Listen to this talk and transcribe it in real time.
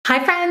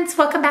Hi friends,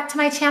 welcome back to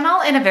my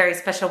channel and a very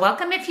special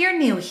welcome if you're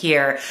new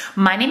here.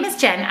 My name is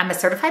Jen. I'm a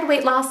certified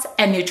weight loss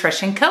and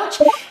nutrition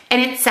coach,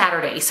 and it's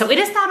Saturday. So it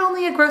is not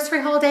only a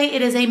grocery haul day,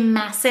 it is a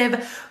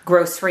massive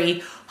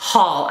grocery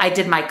haul. I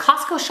did my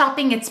Costco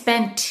shopping. It's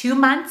been 2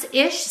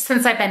 months-ish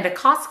since I've been to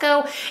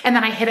Costco, and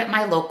then I hit up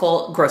my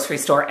local grocery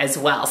store as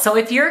well. So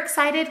if you're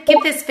excited,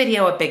 give this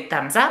video a big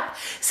thumbs up.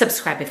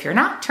 Subscribe if you're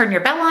not, turn your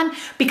bell on,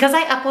 because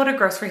I upload a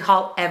grocery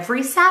haul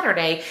every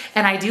Saturday,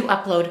 and I do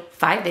upload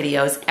 5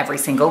 videos every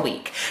single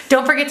week.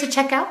 Don't forget to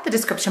check out the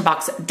description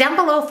box down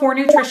below for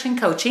nutrition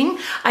coaching.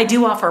 I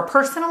do offer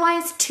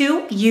personalized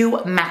to you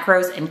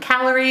macros and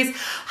calories.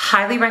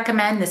 Highly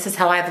recommend. This is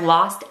how I've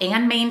lost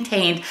and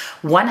maintained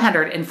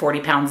 140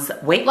 pounds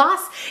weight loss,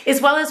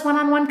 as well as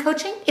one-on-one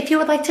coaching if you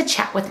would like to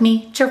chat with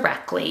me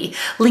directly.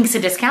 Links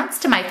and discounts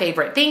to my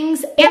favorite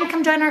things and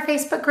come join our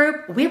Facebook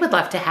group. We would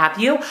love to have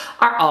you,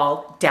 are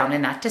all down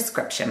in that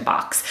description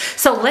box.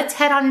 So let's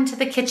head on into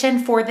the kitchen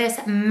for this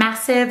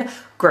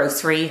massive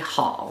grocery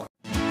haul.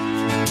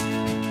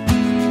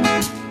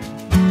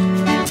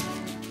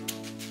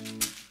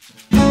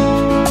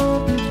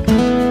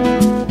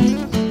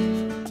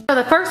 So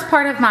the first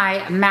part of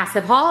my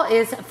massive haul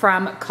is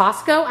from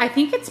Costco. I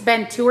think it's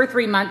been 2 or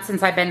 3 months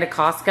since I've been to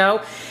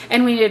Costco,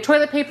 and we needed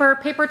toilet paper,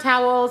 paper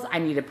towels, I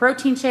needed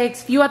protein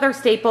shakes, a few other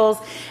staples,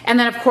 and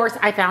then of course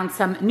I found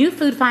some new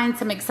food finds,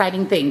 some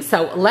exciting things.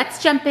 So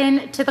let's jump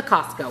into the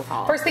Costco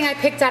haul. First thing I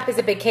picked up is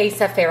a big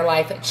case of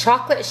Fairlife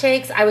chocolate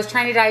shakes. I was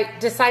trying to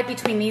decide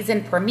between these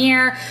and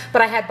Premier,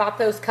 but I had bought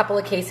those couple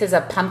of cases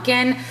of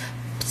pumpkin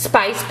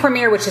spice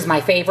Premier, which is my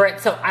favorite,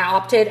 so I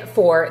opted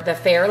for the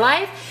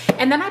Fairlife.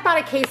 And then I bought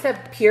a case of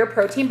pure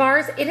protein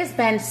bars. It has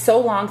been so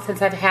long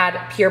since I've had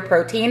pure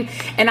protein,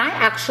 and I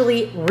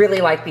actually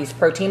really like these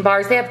protein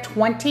bars. They have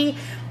 20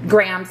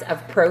 grams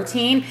of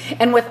protein,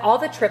 and with all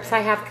the trips I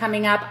have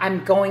coming up,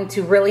 I'm going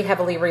to really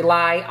heavily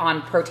rely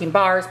on protein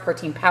bars,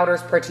 protein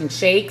powders, protein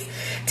shakes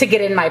to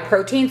get in my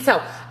protein.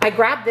 So I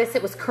grabbed this.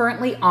 It was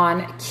currently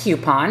on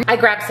coupon. I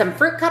grabbed some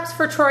fruit cups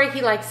for Troy.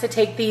 He likes to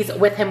take these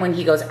with him when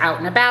he goes out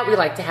and about. We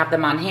like to have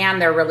them on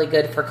hand. They're really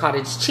good for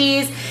cottage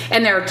cheese,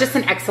 and they're just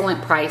an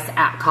excellent price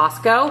at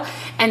Costco.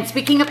 And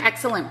speaking of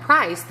excellent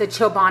price, the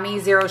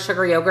Chobani Zero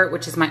Sugar Yogurt,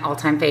 which is my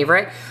all-time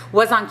favorite,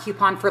 was on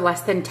coupon for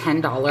less than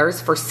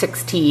 $10 for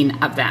 16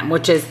 of them,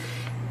 which is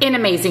an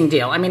amazing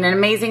deal. I mean, an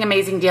amazing,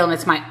 amazing deal, and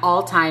it's my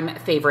all-time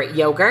favorite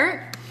yogurt.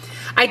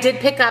 I did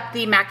pick up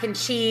the mac and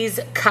cheese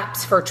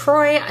cups for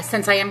Troy.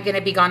 Since I am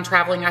gonna be gone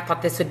traveling, I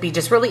thought this would be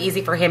just really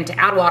easy for him to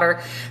add water,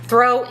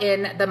 throw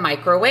in the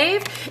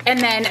microwave. And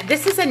then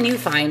this is a new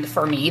find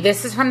for me.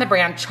 This is from the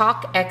brand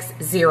Chalk X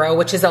Zero,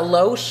 which is a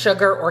low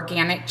sugar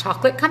organic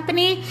chocolate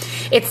company.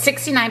 It's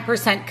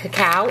 69%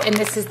 cacao, and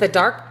this is the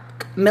dark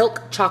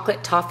milk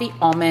chocolate toffee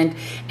almond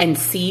and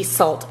sea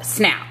salt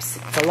snaps.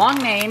 It's a long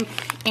name,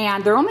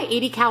 and they're only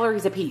 80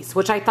 calories a piece,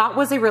 which I thought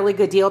was a really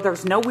good deal.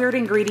 There's no weird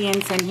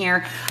ingredients in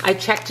here. I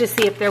checked to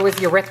see if there was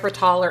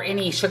erythritol or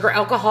any sugar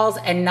alcohols,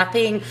 and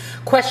nothing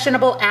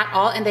questionable at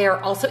all. And they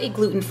are also a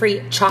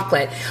gluten-free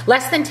chocolate,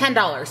 less than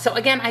 $10. So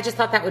again, I just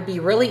thought that would be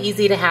really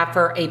easy to have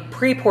for a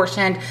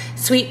pre-portioned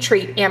sweet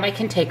treat, and I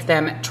can take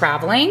them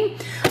traveling.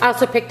 I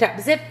also picked up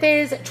Zip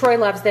Fizz. Troy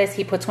loves this.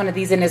 He puts one of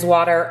these in his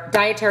water.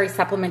 Dietary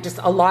supplement, just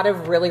a lot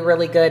of really,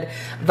 really good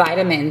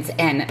vitamins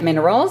and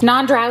minerals.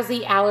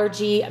 Non-drowsy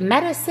allergy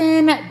medicine.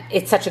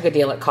 It's such a good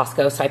deal at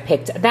Costco, so I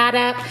picked that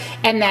up.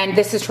 And then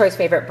this is Troy's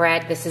favorite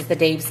bread. This is the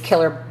Dave's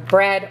Killer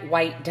bread,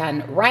 white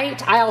done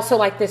right. I also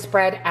like this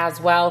bread as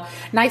well.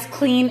 Nice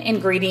clean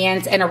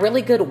ingredients and a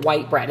really good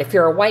white bread. If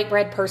you're a white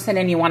bread person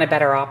and you want a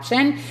better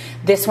option,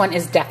 this one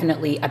is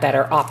definitely a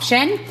better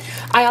option.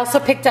 I also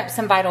picked up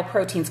some Vital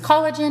Proteins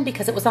collagen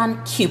because it was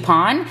on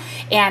coupon,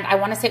 and I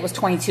want to say it was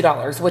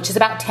 $22, which is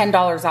about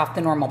 $10 off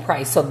the normal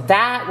price. So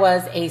that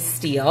was a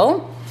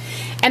steal.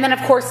 And then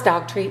of course,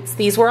 dog treats.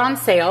 These were on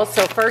sale.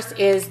 So first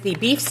is the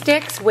beef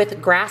sticks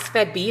with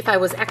grass-fed beef. I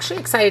was actually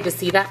excited to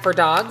see that for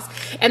dogs.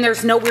 And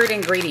there's no weird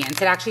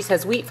ingredients. It actually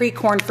says wheat-free,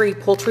 corn-free,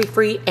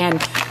 poultry-free, and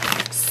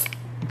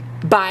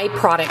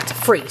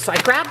byproduct-free. So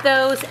I grabbed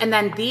those. And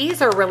then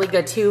these are really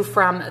good too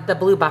from the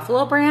Blue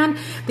Buffalo brand.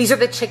 These are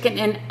the chicken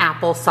and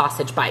apple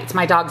sausage bites.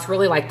 My dogs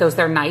really like those.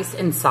 They're nice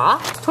and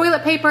soft.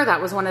 Toilet paper, that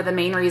was one of the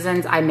main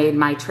reasons I made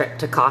my trip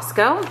to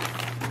Costco.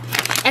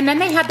 And then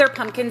they had their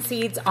pumpkin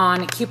seeds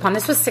on coupon.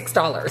 This was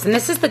 $6, and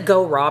this is the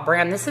Go Raw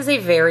brand. This is a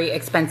very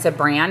expensive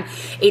brand.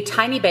 A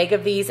tiny bag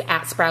of these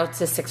at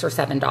Sprouts is $6 or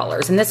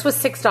 $7, and this was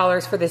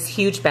 $6 for this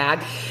huge bag.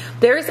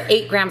 There's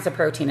 8 grams of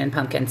protein in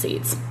pumpkin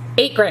seeds.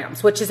 8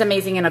 grams, which is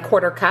amazing in a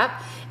quarter cup.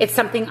 It's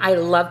something I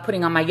love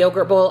putting on my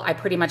yogurt bowl. I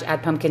pretty much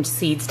add pumpkin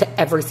seeds to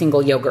every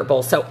single yogurt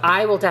bowl, so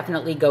I will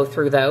definitely go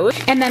through those.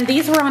 And then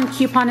these were on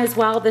coupon as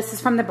well. This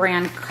is from the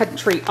brand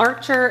Country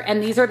Archer,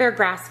 and these are their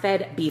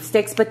grass-fed beef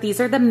sticks, but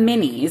these are the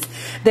minis.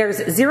 There's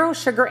 0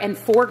 sugar and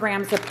 4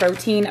 grams of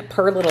protein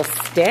per little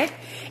stick.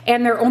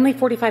 and they're only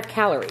 45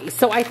 calories.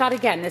 So I thought,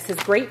 again, this is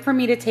great for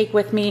me to take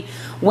with me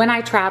when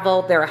I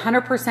travel. They're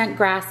 100%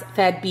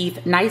 grass-fed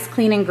beef, nice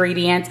clean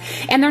ingredients,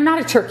 and they're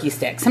not a turkey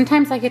stick.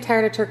 Sometimes I get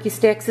tired of turkey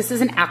sticks. This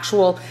is an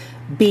actual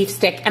beef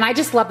stick, and I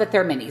just love that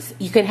they're minis.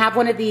 You can have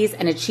one of these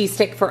and a cheese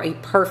stick for a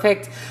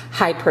perfect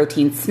high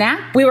protein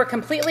snack. We were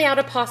completely out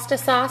of pasta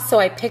sauce, so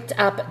I picked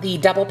up the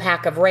double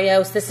pack of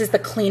Rao's. This is the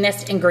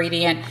cleanest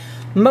ingredient,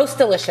 most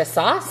delicious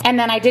sauce. And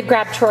then I did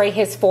grab Troy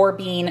his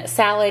 4-bean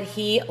salad.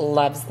 He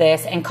loves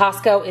this, and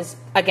Costco is,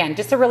 again,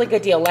 just a really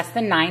good deal, less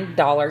than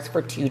 $9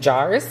 for 2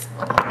 jars.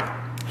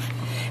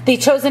 The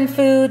Chosen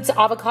Foods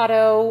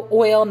avocado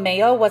oil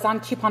mayo was on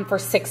coupon for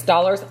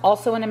 $6.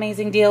 Also an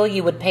amazing deal.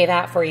 You would pay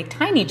that for a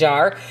tiny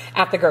jar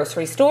at the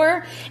grocery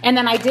store. And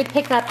then I did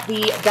pick up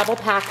the double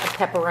pack of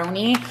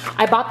pepperoni.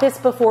 I bought this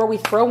before. We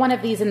throw one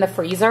of these in the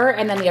freezer,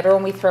 and then the other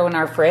one we throw in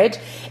our fridge.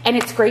 And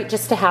it's great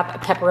just to have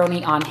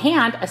pepperoni on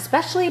hand,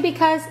 especially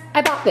because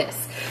I bought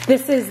this.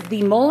 This is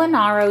the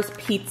Molinaro's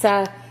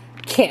Pizza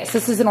Kit.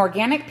 This is an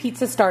organic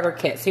pizza starter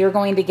kit. So you're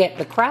going to get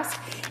the crust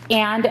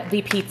and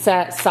the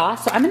pizza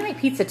sauce. So I'm gonna make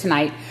pizza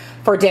tonight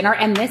for dinner,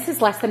 and this is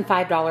less than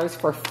 $5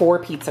 for 4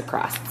 pizza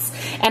crusts.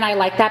 And I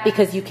like that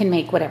because you can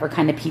make whatever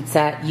kind of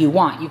pizza you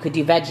want. You could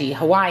do veggie,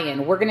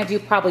 Hawaiian. We're gonna do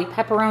probably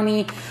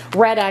pepperoni,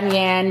 red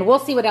onion. We'll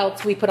see what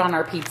else we put on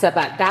our pizza,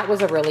 but that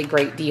was a really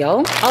great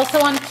deal. Also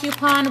on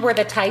coupon were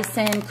the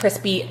Tyson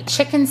crispy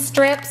chicken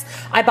strips.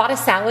 I bought a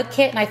salad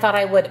kit, and I thought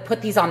I would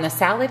put these on the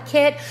salad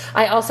kit.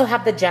 I also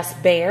have the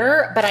Just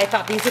Bare, but I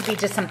thought these would be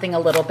just something a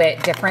little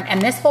bit different,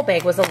 and this whole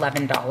bag was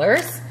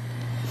 $11.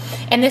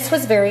 And this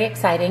was very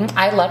exciting.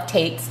 I love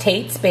Tate's.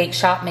 Tate's Bake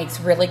Shop makes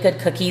really good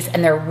cookies,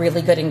 and they're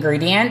really good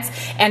ingredients,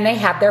 and they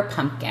have their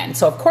pumpkin.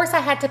 So of course I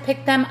had to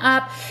pick them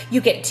up.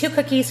 You get 2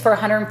 cookies for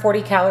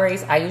 140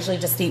 calories. I usually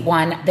just eat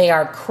 1. They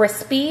are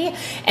crispy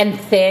and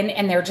thin,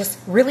 and they're just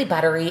really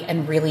buttery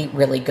and really,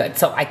 really good.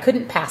 So I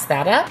couldn't pass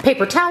that up.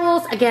 Paper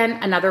towels, again,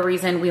 another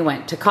reason we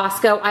went to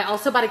Costco. I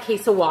also bought a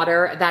case of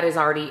water that is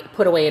already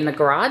put away in the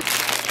garage.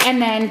 And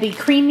then the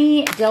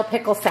creamy dill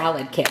pickle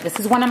salad kit.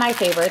 This is one of my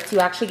favorites. You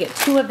actually get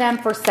 2 of them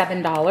for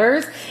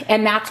 $7.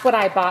 And that's what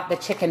I bought the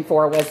chicken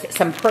for, was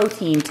some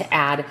protein to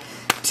add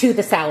to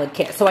the salad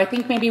kit. So I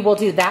think maybe we'll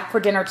do that for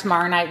dinner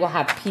tomorrow night. We'll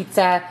have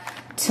pizza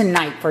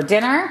tonight for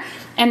dinner.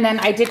 And then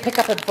I did pick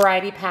up a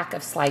variety pack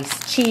of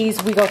sliced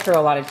cheese. We go through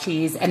a lot of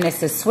cheese. And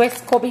this is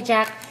Swiss, Colby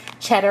Jack,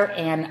 cheddar,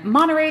 and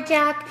Monterey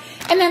Jack.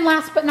 And then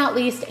last but not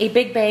least, a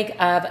big bag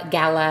of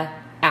Gala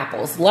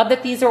apples. Love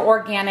that these are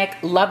organic.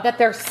 Love that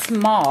they're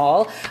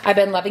small. I've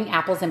been loving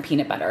apples and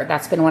peanut butter.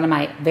 That's been one of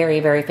my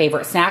very, very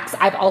favorite snacks.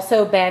 I've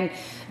also been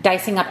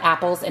dicing up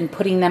apples and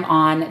putting them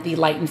on the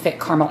Light and Fit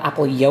caramel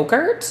apple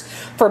yogurt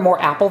for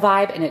more apple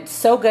vibe, and it's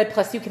so good.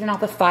 Plus you get in all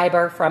the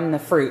fiber from the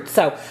fruit.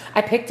 So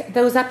I picked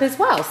those up as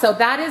well. So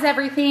that is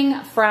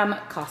everything from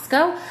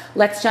Costco.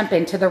 Let's jump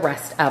into the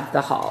rest of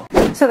the haul.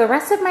 So the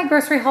rest of my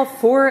grocery haul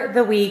for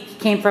the week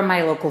came from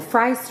my local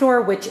Fry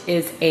store, which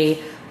is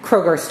a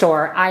Kroger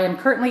store. I am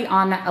currently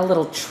on a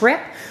little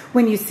trip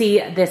when you see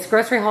this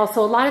grocery haul,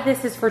 so a lot of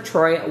this is for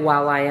Troy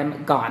while I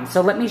am gone.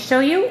 So let me show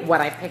you what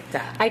I picked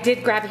up. I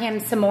did grab him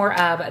some more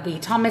of the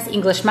Thomas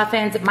English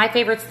muffins. My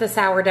favorite's the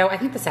sourdough. I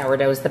think the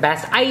sourdough is the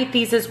best. I eat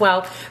these as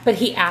well, but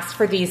he asked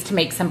for these to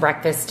make some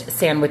breakfast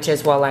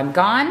sandwiches while I'm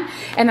gone.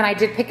 And then I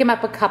did pick him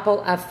up a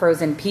couple of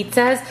frozen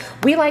pizzas.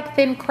 We like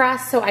thin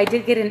crust, so I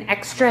did get an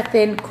extra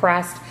thin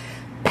crust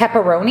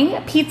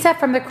pepperoni pizza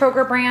from the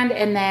Kroger brand,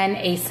 and then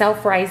a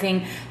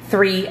self-rising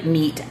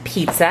 3-meat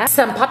pizza.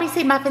 Some poppy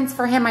seed muffins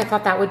for him. I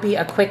thought that would be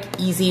a quick,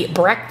 easy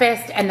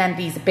breakfast. And then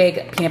these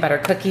big peanut butter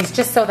cookies,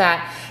 just so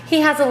that he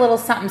has a little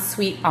something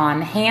sweet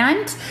on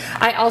hand.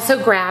 I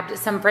also grabbed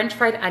some French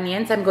fried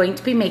onions. I'm going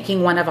to be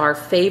making one of our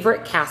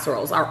favorite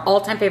casseroles, our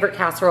all-time favorite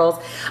casseroles.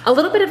 A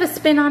little bit of a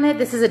spin on it.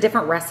 This is a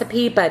different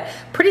recipe, but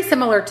pretty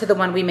similar to the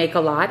one we make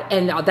a lot.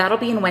 And that'll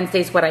be in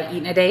Wednesdays, What I Eat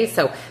in a Day.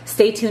 So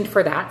stay tuned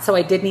for that. So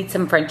I did need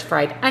some French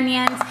fried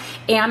onions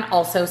and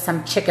also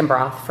some chicken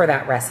broth for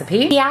that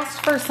recipe. He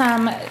asked for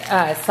some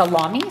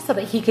salami so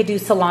that he could do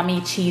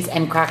salami, cheese,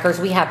 and crackers.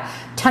 We have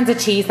tons of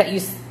cheese that you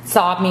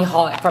saw me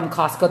haul it from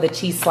Costco, the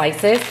cheese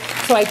slices.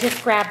 So I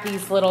just grabbed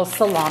these little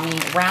salami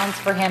rounds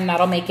for him.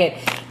 That'll make it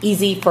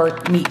easy for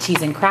meat,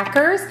 cheese, and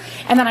crackers.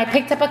 And then I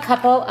picked up a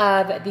couple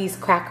of these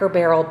Cracker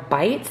Barrel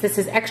bites. This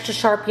is extra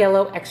sharp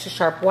yellow, extra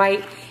sharp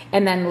white,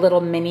 and then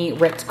little mini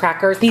Ritz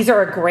crackers. These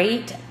are a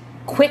great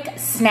quick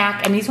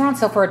snack, and these were on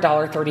sale for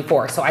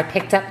 $1.34. So I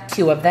picked up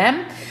 2 of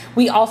them.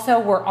 We also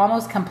were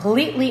almost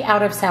completely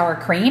out of sour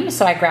cream,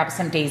 so I grabbed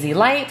some Daisy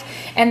Light.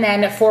 And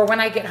then for when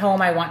I get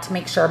home, I want to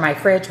make sure my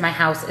fridge, my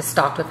house is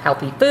stocked with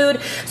healthy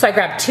food. So I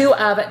grabbed 2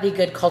 of the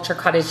Good Culture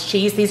cottage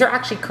cheese. These are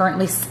actually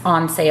currently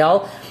on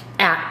sale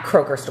at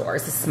Kroger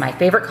stores. This is my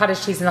favorite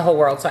cottage cheese in the whole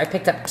world. So I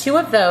picked up 2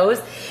 of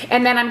those.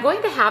 And then I'm going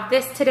to have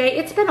this today.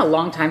 It's been a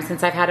long time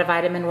since I've had a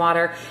vitamin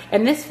water,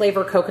 and this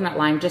flavor coconut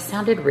lime just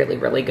sounded really,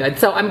 really good.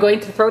 So I'm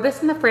going to throw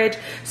this in the fridge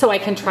so I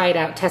can try it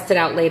out, test it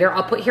out later.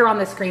 I'll put here on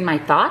the screen my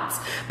thoughts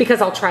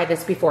because I'll try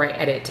this before I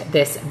edit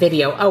this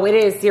video. Oh, it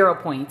is 0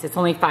 points. It's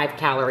only 5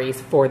 calories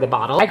for the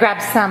bottle. I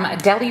grabbed some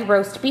deli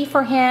roast beef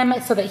for him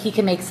so that he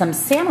can make some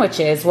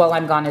sandwiches while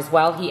I'm gone as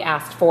well. He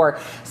asked for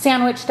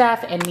sandwich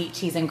stuff and meat,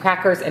 cheese, and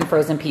crackers. And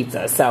frozen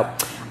pizzas. So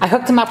I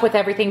hooked him up with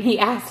everything he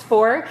asked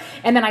for.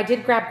 And then I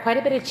did grab quite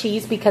a bit of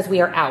cheese because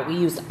we are out. We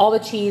used all the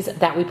cheese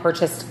that we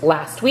purchased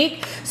last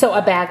week. So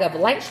a bag of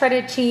light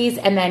shredded cheese.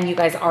 And then you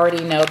guys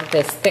already know that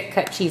this thick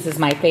cut cheese is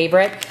my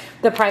favorite.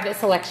 The Private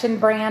Selection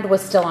brand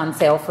was still on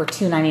sale for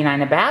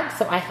 $2.99 a bag.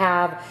 So I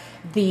have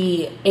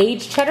the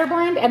aged cheddar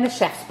blend and the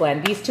chef's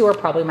blend. These two are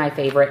probably my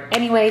favorite.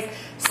 Anyways,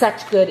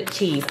 such good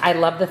cheese. I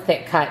love the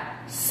thick cut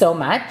so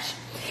much.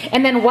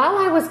 And then while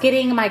I was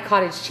getting my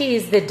cottage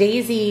cheese, the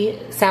Daisy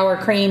sour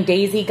cream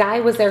Daisy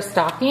guy was there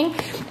stocking,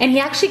 and he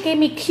actually gave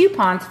me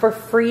coupons for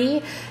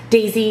free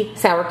Daisy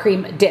sour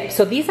cream dip.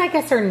 So these, I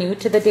guess, are new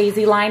to the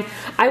Daisy line.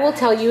 I will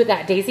tell you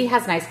that Daisy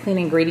has nice clean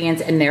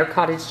ingredients in their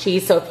cottage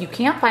cheese. So if you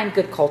can't find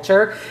good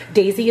culture,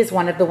 Daisy is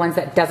one of the ones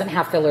that doesn't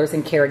have fillers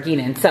and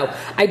carrageenan. So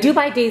I do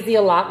buy Daisy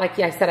a lot. Like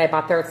I said, I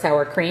bought their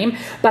sour cream,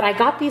 but I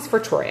got these for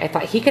Troy. I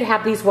thought he could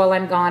have these while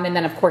I'm gone. And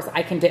then of course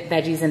I can dip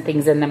veggies and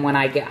things in them when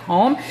I get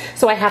home.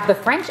 So I have the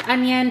French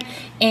onion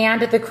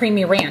and the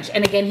creamy ranch.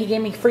 And again, he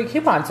gave me free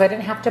coupons, so I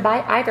didn't have to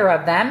buy either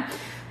of them.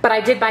 But I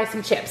did buy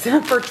some chips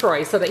for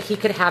Troy so that he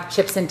could have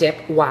chips and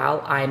dip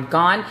while I'm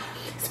gone.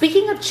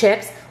 Speaking of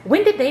chips,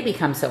 when did they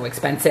become so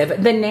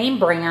expensive? The name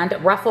brand,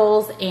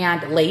 Ruffles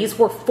and Lay's,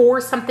 were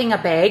 $4 something a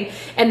bag,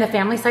 and the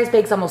family size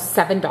bag's almost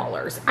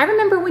 $7. I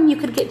remember when you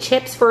could get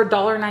chips for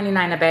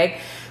 $1.99 a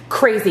bag.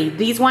 Crazy.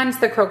 These ones,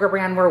 the Kroger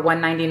brand, were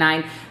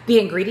 $1.99. The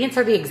ingredients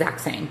are the exact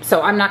same,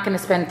 so I'm not going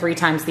to spend 3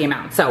 times the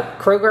amount. So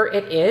Kroger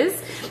it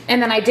is.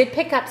 And then I did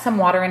pick up some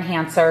water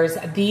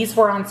enhancers. These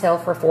were on sale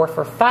for 4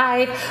 for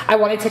 $5. I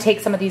wanted to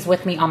take some of these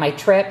with me on my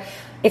trip.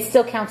 It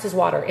still counts as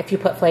water if you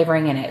put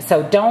flavoring in it.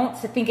 So don't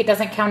think it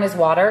doesn't count as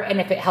water,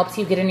 and if it helps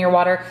you get in your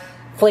water,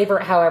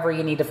 flavor it however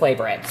you need to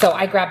flavor it. So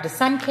I grabbed a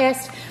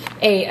Sunkissed,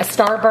 a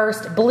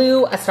Starburst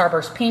Blue, a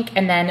Starburst Pink,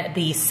 and then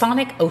the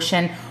Sonic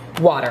Ocean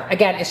water.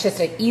 Again, it's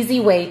just an easy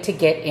way to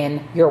get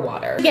in your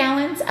water. 2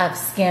 gallons of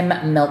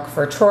skim milk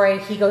for Troy.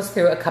 He goes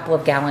through a couple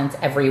of gallons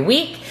every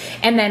week.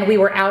 And then we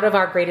were out of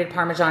our grated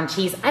Parmesan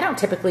cheese. I don't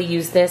typically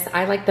use this.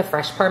 I like the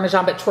fresh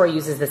Parmesan, but Troy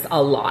uses this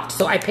a lot.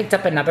 So I picked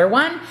up another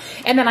one.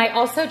 And then I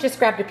also just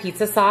grabbed a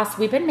pizza sauce.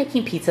 We've been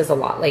making pizzas a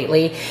lot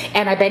lately,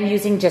 and I've been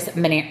using just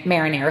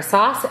marinara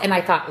sauce. And I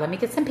thought, let me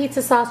get some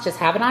pizza sauce, just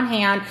have it on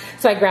hand.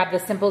 So I grabbed the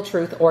Simple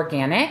Truth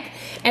Organic.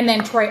 And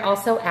then Troy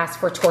also asked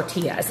for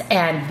tortillas.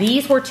 And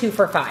these were 2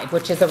 for $5,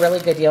 which is a really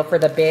good deal for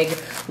the big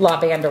La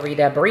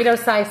Banderita burrito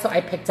size. So I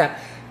picked up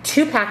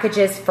 2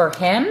 packages for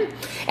him,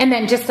 and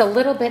then just a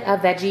little bit of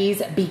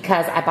veggies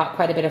because I bought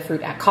quite a bit of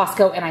fruit at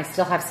Costco, and I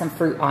still have some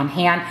fruit on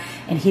hand,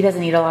 and he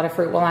doesn't eat a lot of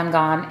fruit while I'm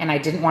gone, and I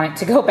didn't want it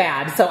to go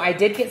bad. So I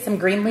did get some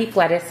green leaf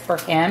lettuce for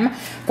him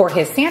for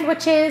his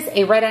sandwiches,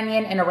 a red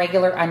onion and a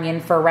regular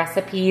onion for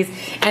recipes,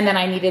 and then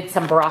I needed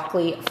some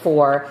broccoli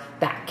for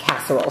that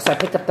casserole. So I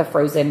picked up the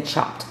frozen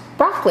chopped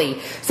broccoli.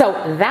 So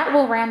that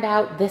will round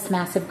out this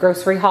massive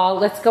grocery haul.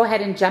 Let's go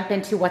ahead and jump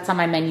into what's on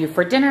my menu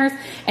for dinners.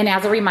 And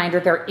as a reminder,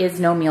 there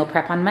is no meal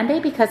prep on Monday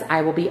because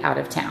I will be out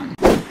of town.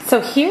 So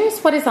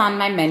here's what is on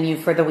my menu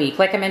for the week.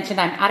 Like I mentioned,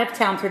 I'm out of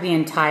town through the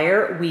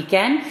entire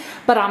weekend,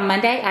 but on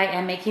Monday I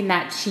am making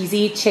that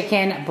cheesy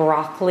chicken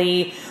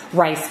broccoli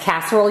rice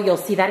casserole. You'll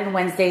see that in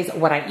Wednesday's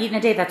What I Eat in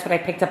a Day. That's what I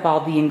picked up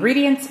all the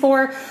ingredients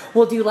for.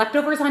 We'll do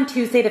leftovers on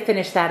Tuesday to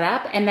finish that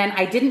up. And then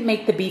I didn't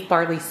make the beef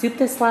barley soup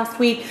this last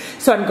week,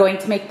 so I'm going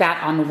to make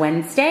that on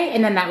Wednesday,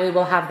 and then that way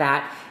we'll have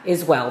that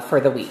as well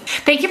for the week.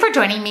 Thank you for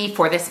joining me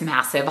for this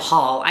massive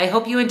haul. I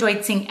hope you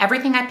enjoyed seeing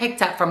everything I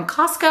picked up from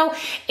Costco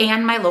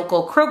and my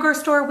local Kroger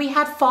store. We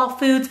had fall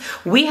foods,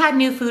 we had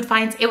new food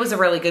finds. It was a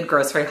really good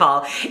grocery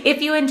haul. If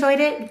you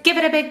enjoyed it, give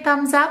it a big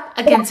thumbs up.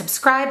 Again,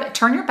 subscribe,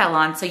 turn your bell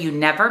on so you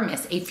never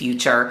miss a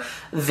future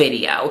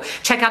video.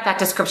 Check out that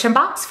description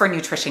box for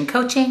nutrition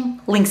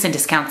coaching, links and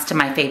discounts to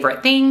my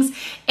favorite things,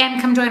 and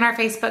come join our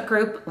Facebook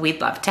group.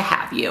 We'd love to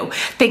have you.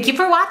 Thank you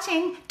for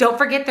watching. Don't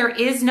forget there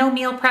is no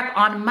meal prep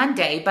on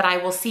Monday, but I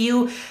will see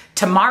you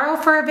tomorrow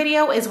for a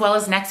video as well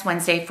as next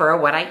Wednesday for a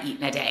What I Eat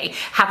in a Day.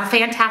 Have a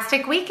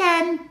fantastic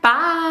weekend.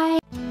 Bye.